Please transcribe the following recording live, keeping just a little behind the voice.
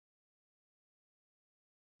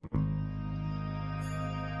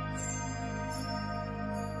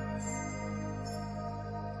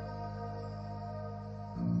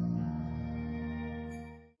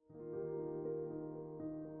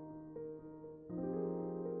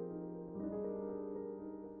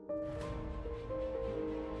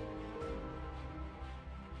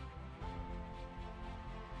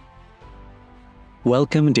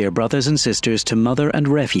Welcome, dear brothers and sisters, to Mother and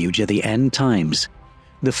Refuge at the End Times.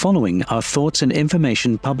 The following are thoughts and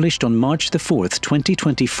information published on March the 4th,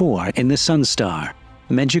 2024 in the Sun Star.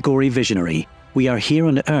 Medjugorje Visionary. We are here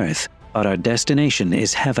on earth, but our destination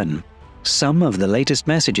is heaven. Some of the latest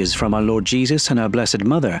messages from our Lord Jesus and our Blessed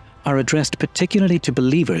Mother are addressed particularly to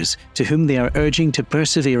believers, to whom they are urging to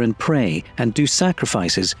persevere and pray and do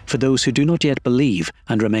sacrifices for those who do not yet believe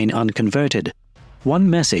and remain unconverted. One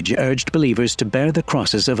message urged believers to bear the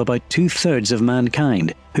crosses of about 2/3 of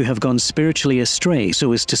mankind who have gone spiritually astray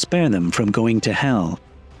so as to spare them from going to hell.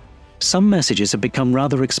 Some messages have become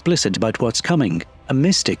rather explicit about what's coming. A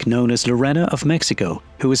mystic known as Lorena of Mexico,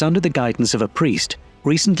 who is under the guidance of a priest,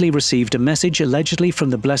 recently received a message allegedly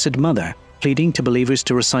from the Blessed Mother, pleading to believers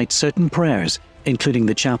to recite certain prayers, including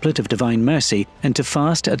the Chaplet of Divine Mercy, and to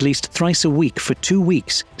fast at least thrice a week for 2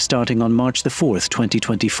 weeks, starting on March the 4th,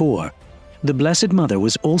 2024. The Blessed Mother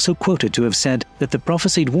was also quoted to have said that the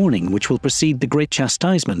prophesied warning which will precede the Great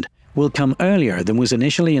Chastisement will come earlier than was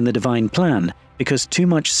initially in the divine plan because too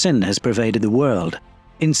much sin has pervaded the world.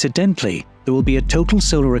 Incidentally, there will be a total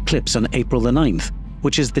solar eclipse on April the 9th,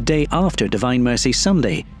 which is the day after Divine Mercy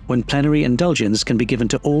Sunday, when plenary indulgence can be given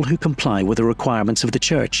to all who comply with the requirements of the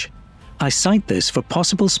Church. I cite this for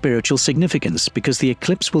possible spiritual significance because the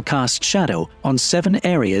eclipse will cast shadow on 7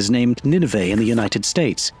 areas named Nineveh in the United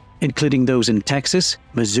States, including those in Texas,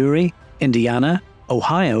 Missouri, Indiana,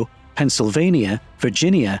 Ohio, Pennsylvania,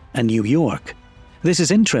 Virginia, and New York. This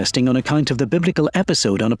is interesting on account of the biblical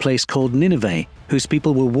episode on a place called Nineveh, whose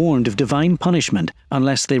people were warned of divine punishment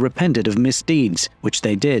unless they repented of misdeeds, which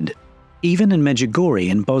they did. Even in Medjugorje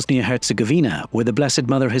in Bosnia-Herzegovina, where the Blessed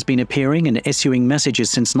Mother has been appearing and issuing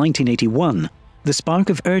messages since 1981, the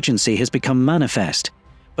spark of urgency has become manifest.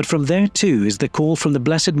 But from there too is the call from the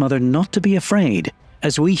Blessed Mother not to be afraid,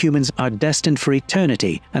 as we humans are destined for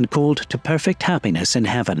eternity and called to perfect happiness in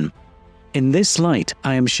heaven. In this light,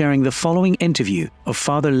 I am sharing the following interview of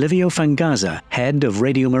Father Livio Fangaza, head of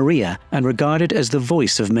Radio Maria and regarded as the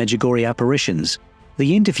voice of Medjugorje Apparitions.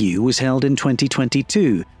 The interview was held in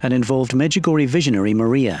 2022 and involved Medjugorje visionary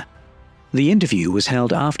Maria. The interview was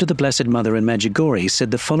held after the Blessed Mother in Medjugorje said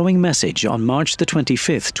the following message on March the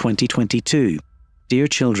 25th, 2022. Dear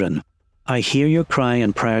children, I hear your cry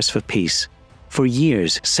and prayers for peace. For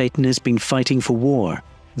years, Satan has been fighting for war.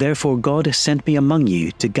 Therefore, God sent me among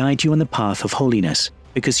you to guide you on the path of holiness,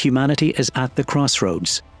 because humanity is at the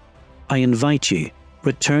crossroads. I invite you,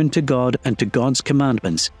 return to God and to God's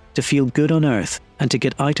commandments, to feel good on earth, and to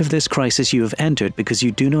get out of this crisis you have entered because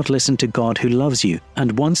you do not listen to God who loves you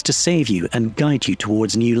and wants to save you and guide you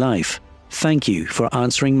towards new life. Thank you for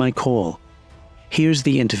answering my call. Here's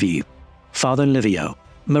the interview. Father Livio,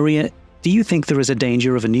 Maria, do you think there is a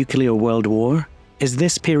danger of a nuclear world war? Is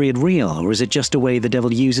this period real, or is it just a way the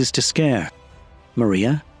devil uses to scare?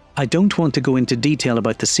 Maria, I don't want to go into detail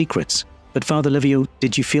about the secrets, but Father Livio,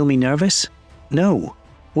 did you feel me nervous? No.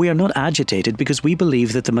 We are not agitated because we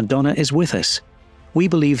believe that the Madonna is with us. We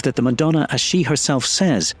believe that the Madonna, as she herself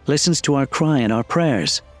says, listens to our cry and our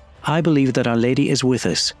prayers. I believe that Our Lady is with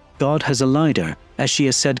us. God has allowed her, as she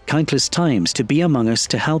has said countless times, to be among us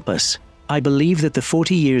to help us. I believe that the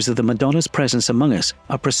 40 years of the Madonna's presence among us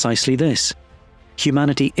are precisely this.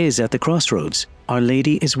 Humanity is at the crossroads. Our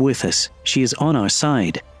Lady is with us. She is on our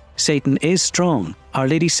side. Satan is strong. Our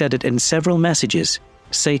Lady said it in several messages.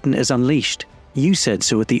 Satan is unleashed. You said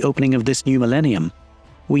so at the opening of this new millennium.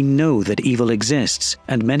 We know that evil exists,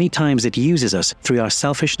 and many times it uses us through our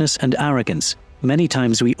selfishness and arrogance. Many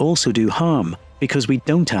times we also do harm because we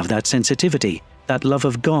don't have that sensitivity, that love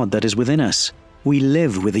of God that is within us. We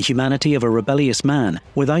live with the humanity of a rebellious man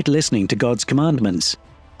without listening to God's commandments.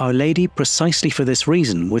 Our Lady, precisely for this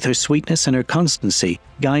reason, with her sweetness and her constancy,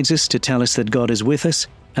 guides us to tell us that God is with us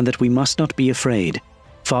and that we must not be afraid.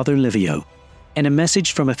 Father Livio, in a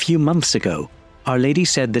message from a few months ago, Our Lady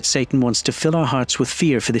said that Satan wants to fill our hearts with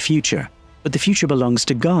fear for the future, but the future belongs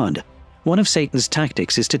to God. One of Satan's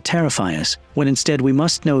tactics is to terrify us, when instead we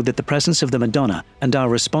must know that the presence of the Madonna and our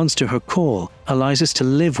response to her call allows us to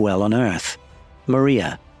live well on earth.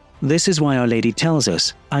 Maria, this is why Our Lady tells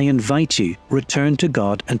us, I invite you, return to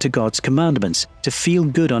God and to God's commandments, to feel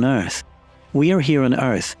good on earth. We are here on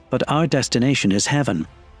earth, but our destination is heaven.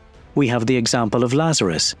 We have the example of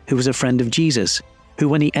Lazarus, who was a friend of Jesus, who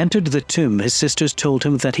when he entered the tomb his sisters told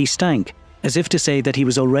him that he stank, as if to say that he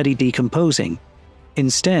was already decomposing.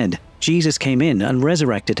 Instead, Jesus came in and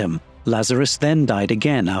resurrected him. Lazarus then died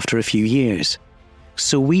again after a few years.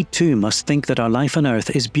 So we too must think that our life on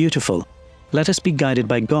earth is beautiful. Let us be guided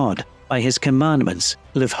by God, by His commandments,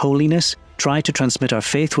 live holiness, try to transmit our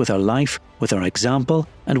faith with our life, with our example,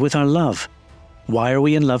 and with our love. Why are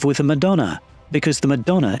we in love with the Madonna? because the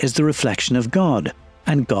Madonna is the reflection of God,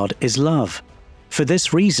 and God is love. For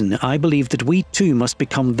this reason, I believe that we too must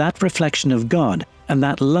become that reflection of God and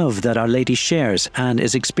that love that Our Lady shares and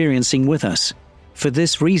is experiencing with us. For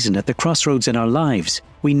this reason, at the crossroads in our lives,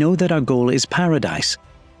 we know that our goal is paradise,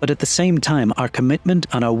 but at the same time, our commitment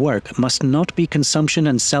and our work must not be consumption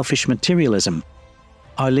and selfish materialism.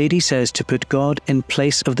 Our Lady says to put God in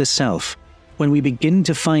place of the self. When we begin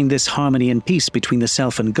to find this harmony and peace between the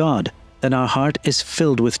self and God, then our heart is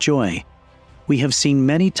filled with joy. We have seen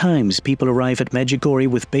many times people arrive at Medjugorje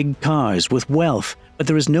with big cars, with wealth, but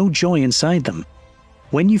there is no joy inside them.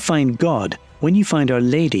 When you find God, when you find Our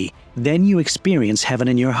Lady, then you experience heaven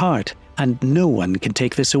in your heart, and no one can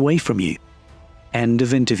take this away from you. End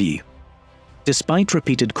of interview. Despite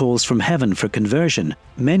repeated calls from heaven for conversion,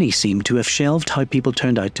 many seem to have shelved how people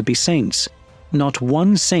turned out to be saints. Not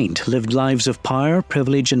one saint lived lives of power,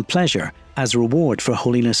 privilege, and pleasure as reward for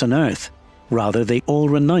holiness on earth. Rather, they all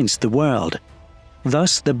renounced the world.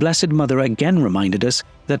 Thus, the Blessed Mother again reminded us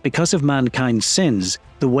that because of mankind's sins,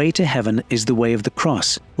 the way to heaven is the way of the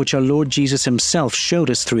cross, which our Lord Jesus himself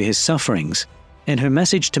showed us through his sufferings. In her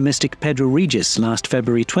message to Mystic Pedro Regis last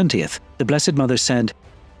February 20th, the Blessed Mother said,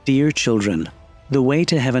 "Dear children, the way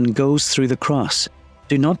to heaven goes through the cross.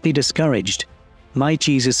 Do not be discouraged. My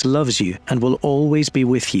Jesus loves you and will always be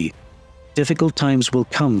with you. Difficult times will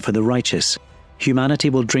come for the righteous. Humanity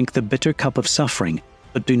will drink the bitter cup of suffering,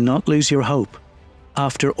 but do not lose your hope.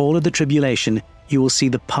 After all of the tribulation, you will see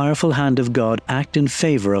the powerful hand of God act in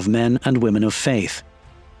favor of men and women of faith.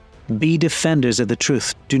 Be defenders of the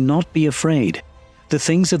truth. Do not be afraid. The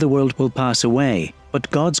things of the world will pass away, but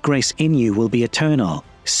God's grace in you will be eternal.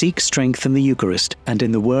 Seek strength in the Eucharist and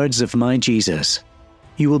in the words of my Jesus.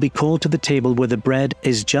 You will be called to the table where the bread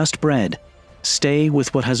is just bread. Stay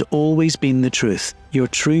with what has always been the truth. Your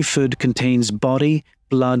true food contains body,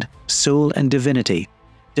 blood, soul, and divinity.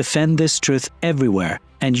 Defend this truth everywhere,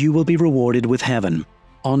 and you will be rewarded with heaven.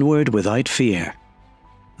 Onward without fear."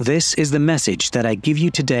 This is the message that I give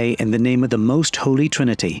you today in the name of the Most Holy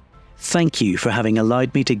Trinity. Thank you for having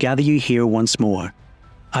allowed me to gather you here once more.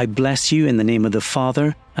 I bless you in the name of the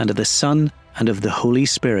Father, and of the Son, and of the Holy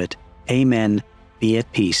Spirit. Amen. Be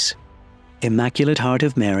at peace. Immaculate Heart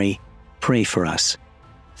of Mary, pray for us.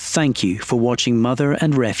 Thank you for watching Mother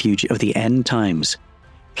and Refuge of the End Times.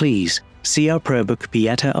 Please see our prayer book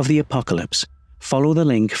Pieta of the Apocalypse. Follow the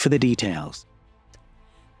link for the details.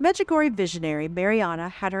 Medjugorje visionary Mariana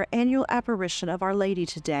had her annual apparition of Our Lady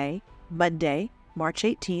today, Monday, March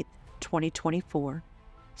 18, 2024.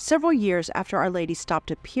 Several years after Our Lady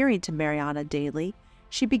stopped appearing to Mariana daily,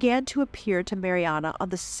 she began to appear to Mariana on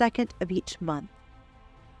the 2nd of each month.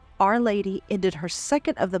 Our Lady ended her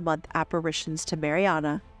 2nd of the month apparitions to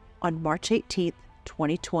Mariana on March 18,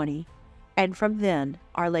 2020, and from then,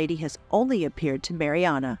 Our Lady has only appeared to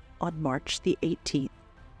Mariana on March the 18th.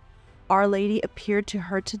 Our Lady appeared to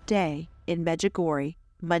her today in Medjugorje,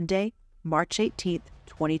 Monday, March 18,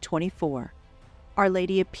 2024. Our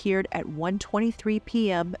Lady appeared at 1:23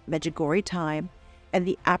 p.m. Medjugorje time, and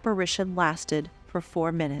the apparition lasted for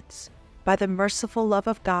 4 minutes. By the merciful love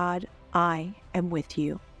of God, I am with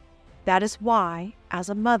you. That is why, as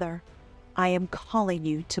a mother, I am calling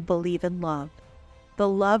you to believe in love, the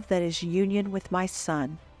love that is union with my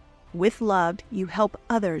Son. With love, you help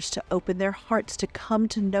others to open their hearts to come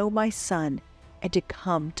to know my Son and to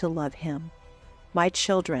come to love him. My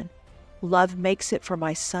children, love makes it for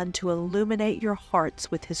my Son to illuminate your hearts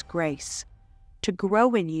with his grace, to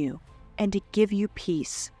grow in you, and to give you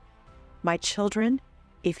peace. My children,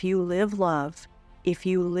 if you live love, if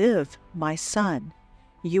you live my Son,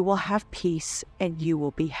 you will have peace and you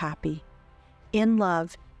will be happy. In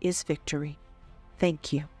love is victory.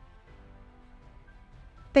 Thank you.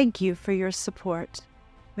 Thank you for your support.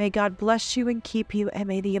 May God bless you and keep you, and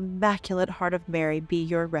may the Immaculate Heart of Mary be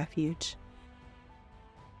your refuge.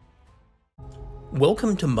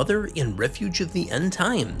 Welcome to Mother and Refuge of the End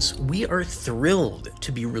Times. We are thrilled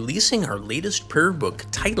to be releasing our latest prayer book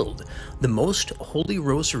titled The Most Holy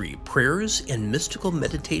Rosary, Prayers and Mystical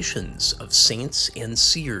Meditations of Saints and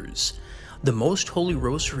Seers. The Most Holy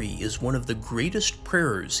Rosary is one of the greatest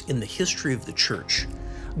prayers in the history of the Church,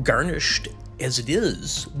 garnished as it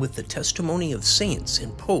is with the testimony of saints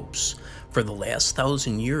and popes. For the last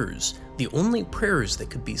 1,000 years, the only prayers that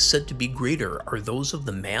could be said to be greater are those of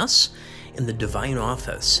the Mass and the Divine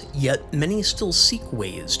Office, yet many still seek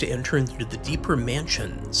ways to enter into the deeper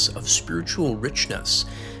mansions of spiritual richness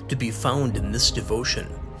to be found in this devotion.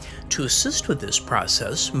 To assist with this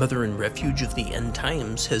process, Mother and Refuge of the End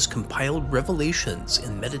Times has compiled revelations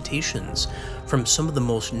and meditations from some of the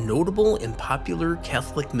most notable and popular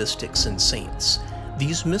Catholic mystics and saints.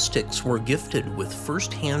 These mystics were gifted with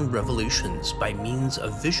first-hand revelations by means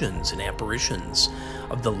of visions and apparitions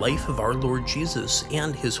of the life of our Lord Jesus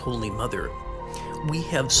and his Holy Mother. We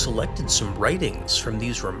have selected some writings from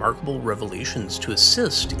these remarkable revelations to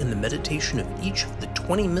assist in the meditation of each of the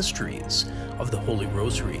 20 mysteries of the Holy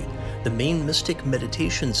Rosary. The main mystic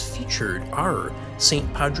meditations featured are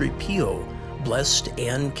Saint Padre Pio, Blessed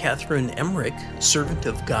Anne Catherine Emmerich, Servant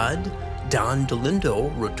of God, Don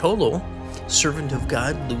Dolindo Rotolo, Servant of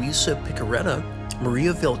God Luisa Picaretta,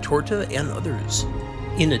 Maria Valtorta, and others.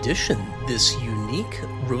 In addition, this unique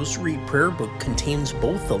Rosary prayer book contains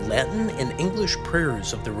both the Latin and English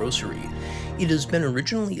prayers of the Rosary. It has been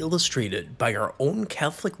originally illustrated by our own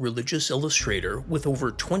Catholic religious illustrator with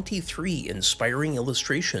over 23 inspiring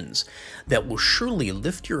illustrations that will surely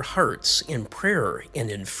lift your hearts in prayer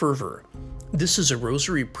and in fervor. This is a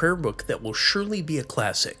Rosary prayer book that will surely be a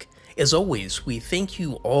classic. As always, we thank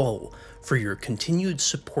you all for your continued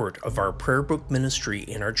support of our prayer book ministry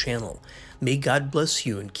and our channel. May God bless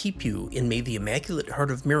you and keep you, and may the Immaculate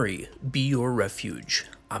Heart of Mary be your refuge.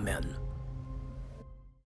 Amen.